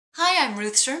I'm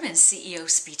Ruth Sherman, CEO,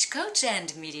 speech coach,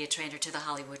 and media trainer to the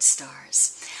Hollywood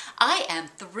stars. I am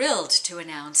thrilled to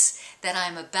announce that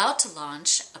I'm about to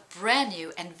launch a brand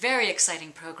new and very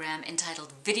exciting program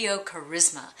entitled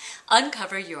VideoCharisma,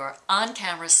 Uncover Your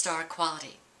On-Camera Star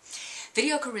Quality.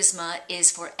 VideoCharisma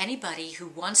is for anybody who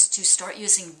wants to start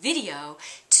using video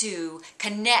to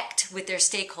connect with their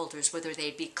stakeholders, whether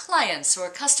they be clients or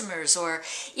customers, or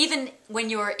even when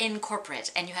you're in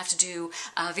corporate and you have to do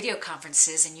video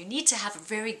conferences and you need to have a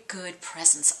very good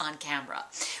presence on camera.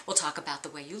 We'll talk about the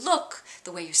way you look,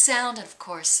 the way you sound, and of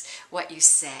course, what you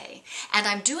say. And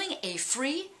I'm doing a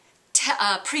free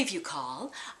preview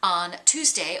call on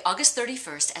Tuesday, August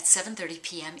 31st at 7:30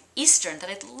 p.m. Eastern that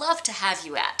I'd love to have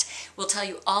you at. We'll tell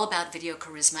you all about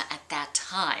VideoCharisma at that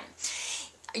time.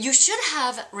 You should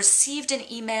have received an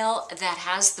email that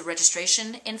has the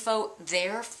registration info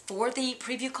there for the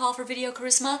preview call for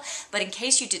VideoCharisma, but in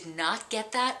case you did not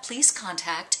get that, please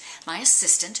contact my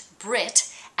assistant, Britt,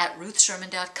 at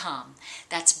ruthsherman.com.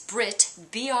 That's Britt,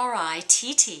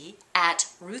 B-R-I-T-T, at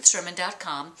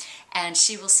ruthsherman.com, and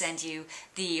she will send you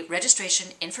the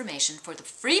registration information for the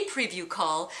free preview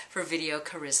call for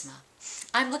VideoCharisma.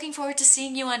 I'm looking forward to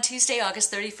seeing you on Tuesday,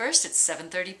 August 31st at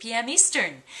 7:30 p.m.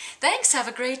 Eastern. Thanks, have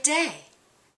a great day.